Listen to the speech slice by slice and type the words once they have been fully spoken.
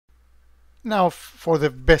Now for the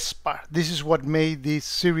best part. This is what made this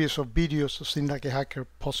series of videos of Think Like a Hacker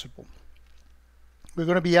possible. We're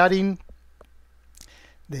going to be adding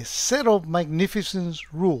the set of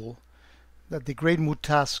magnificence rule that the great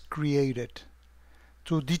Mutaz created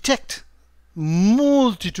to detect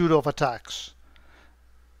multitude of attacks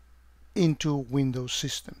into Windows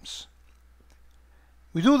systems.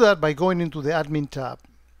 We do that by going into the admin tab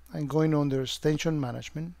and going under extension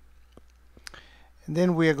management, and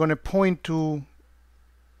then we are going to point to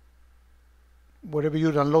whatever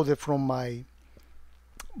you downloaded from my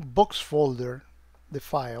box folder, the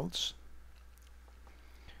files,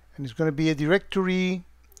 and it's going to be a directory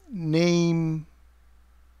name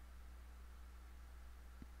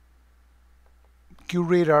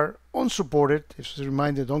QRadar unsupported. It's a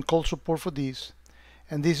reminder, don't call support for this.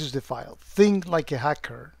 And this is the file, Think Like a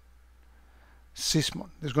Hacker, Sysmon.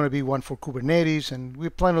 There's going to be one for Kubernetes, and we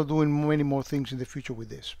plan on doing many more things in the future with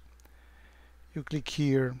this. You click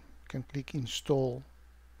here, you can click install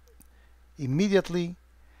immediately,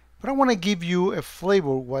 but I want to give you a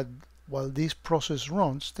flavor while this process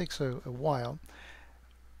runs, takes a while,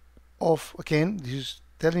 of, again, this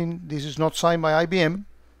is not signed by IBM.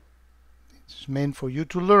 It's meant for you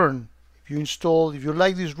to learn. If you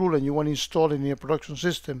like this rule and you want to install it in your production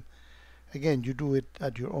system, again, you do it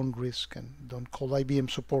at your own risk and don't call IBM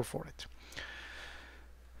support for it.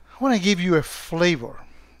 I want to give you a flavor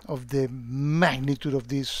of the magnitude of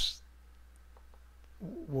this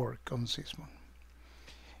work on Sysmon.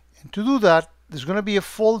 And to do that, there's going to be a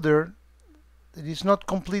folder that is not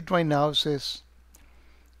complete right now. It says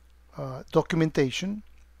documentation.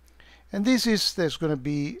 And there's going to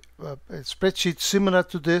be a spreadsheet similar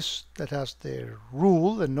to this that has the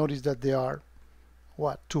rule, and notice that there are,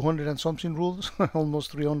 200 and something rules,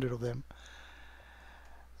 almost 300 of them.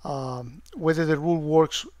 Whether the rule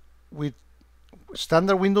works with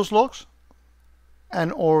standard Windows logs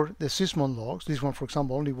and or the Sysmon logs. This one, for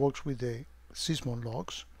example, only works with the Sysmon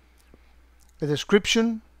logs. A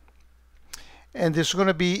description, and there's going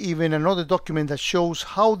to be even another document that shows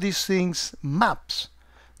how these things maps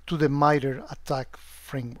to the MITRE attack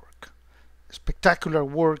framework. Spectacular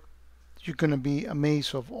work. You're going to be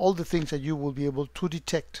amazed of all the things that you will be able to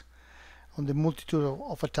detect on the multitude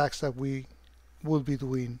of attacks that we will be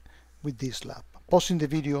doing with this lab. Pausing the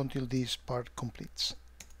video until this part completes.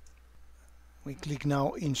 We click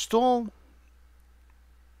now install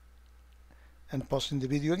and pausing the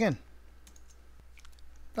video again.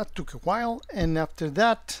 That took a while, and after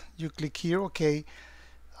that you click here. Okay,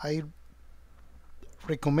 I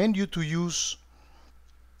recommend you to use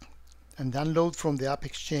and download from the App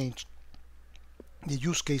Exchange the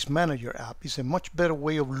Use Case Manager app. Is a much better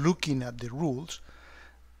way of looking at the rules.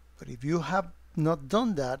 But if you have not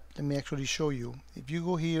done that, let me actually show you. If you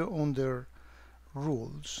go here under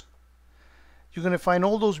rules, you're going to find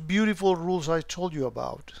all those beautiful rules I told you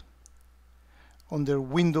about under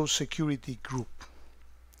Windows Security Group.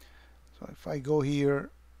 So if I go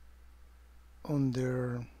here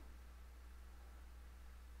under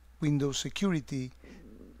Windows Security,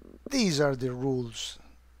 these are the rules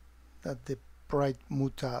that the bright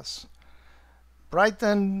Mutaz, bright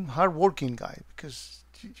and hard-working guy, because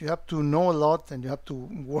you have to know a lot and you have to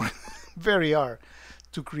work very hard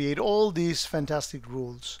to create all these fantastic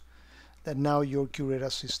rules that now your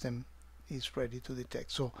QRadar system is ready to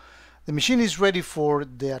detect. So the machine is ready for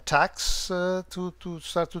the attacks to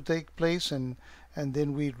start to take place, and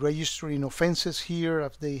then we register in offenses here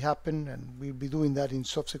as they happen, and we'll be doing that in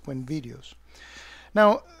subsequent videos.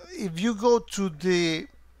 Now, if you go to the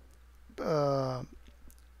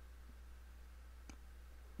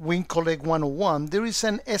WinCollect 101, there is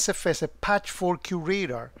an SFS, a patch for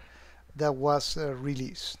QRadar that was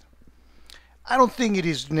released. I don't think it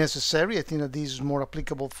is necessary. I think that this is more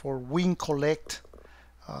applicable for WinCollect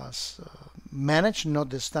managed,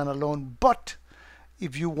 not the standalone. But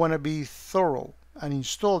if you want to be thorough and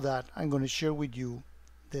install that, I'm going to share with you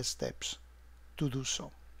the steps to do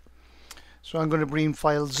so. So I'm going to bring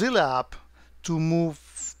FileZilla up to move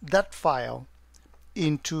that file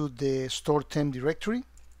into the StoreTemp directory.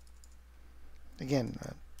 Again,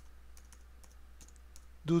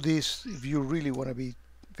 do this if you really want to be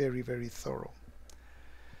very, very thorough.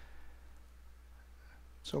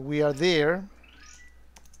 So we are there.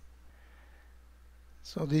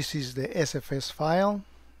 So this is the SFS file,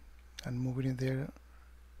 and move it in there.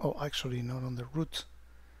 Oh, actually not on the root.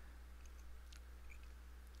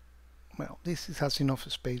 Well, this has enough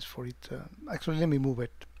space for it. Actually, let me move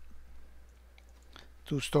it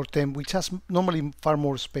to StoreTemp, which has normally far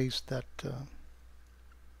more space that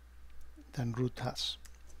than root has.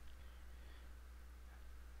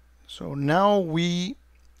 So now we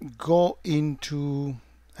go into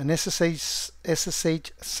an SSH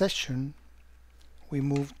session, we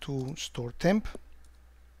move to StoreTemp.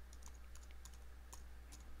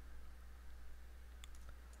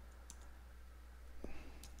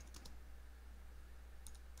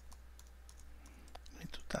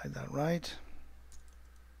 Need to type that right.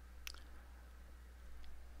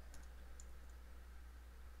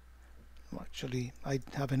 Actually, I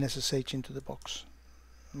have an SSH into the box.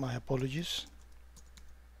 My apologies.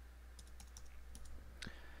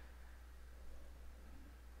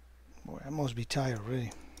 Boy, I must be tired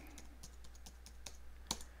already.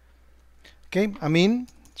 Okay, I'm in.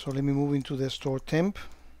 So let me move into the StoreTemp.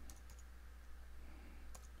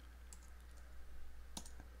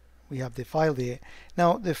 We have the file there.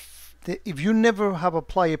 Now, if you never have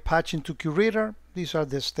applied a patch into QRadar, these are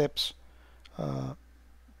the steps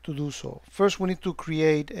to do so. First, we need to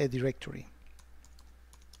create a directory.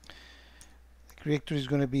 The directory is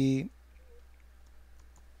going to be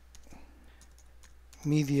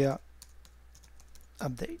media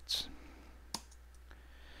updates.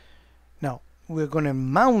 Now, we're going to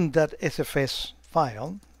mount that SFS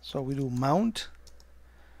file. So we do mount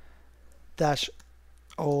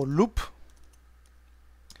 -o loop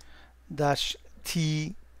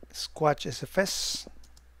 -t squash SFS.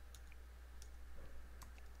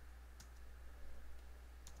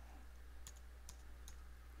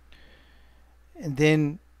 And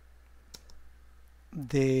then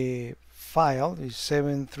the file is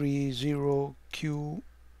 730q,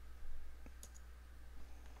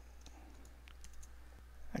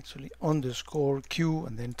 actually _q,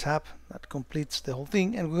 and then tab. That completes the whole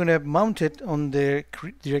thing, and we're going to mount it on the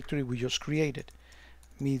directory we just created,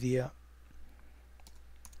 media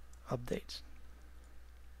updates.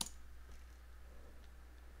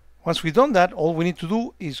 Once we've done that, all we need to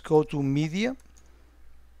do is go to media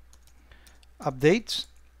updates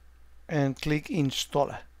and click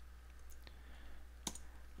installer.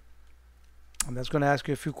 And that's going to ask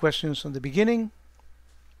you a few questions on the beginning,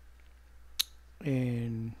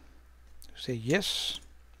 and say yes.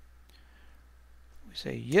 We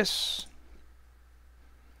say yes,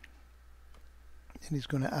 and it's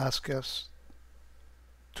going to ask us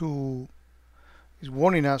to, it's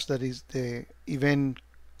warning us that the event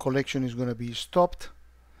collection is going to be stopped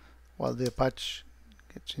while the patch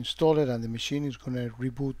gets installed, and the machine is going to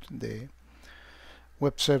reboot the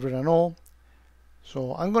web server and all.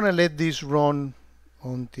 So I'm going to let this run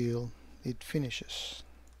until it finishes.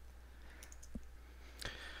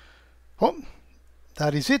 Oh,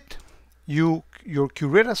 that is it. Your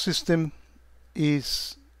QRadar system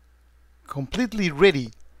is completely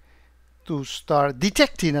ready to start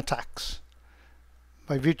detecting attacks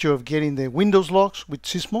by virtue of getting the Windows logs with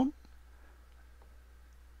Sysmon.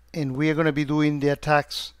 And we are going to be doing the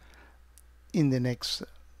attacks in the next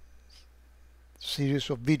series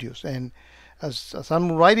of videos. And as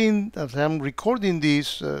I'm recording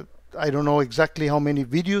this, I don't know exactly how many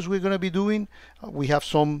videos we're going to be doing. We have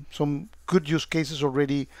some good use cases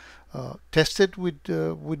already tested with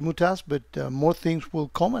Mutaz, but more things will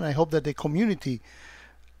come, and I hope that the community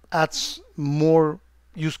adds more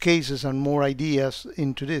use cases and more ideas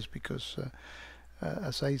into this, because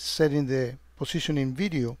as I said in the positioning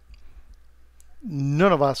video,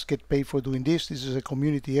 none of us get paid for doing this. This is a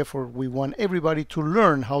community effort. We want everybody to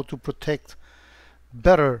learn how to protect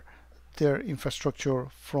better their infrastructure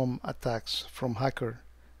from attacks from hacker,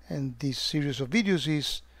 and this series of videos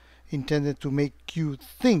is intended to make you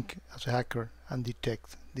think as a hacker and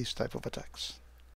detect these type of attacks.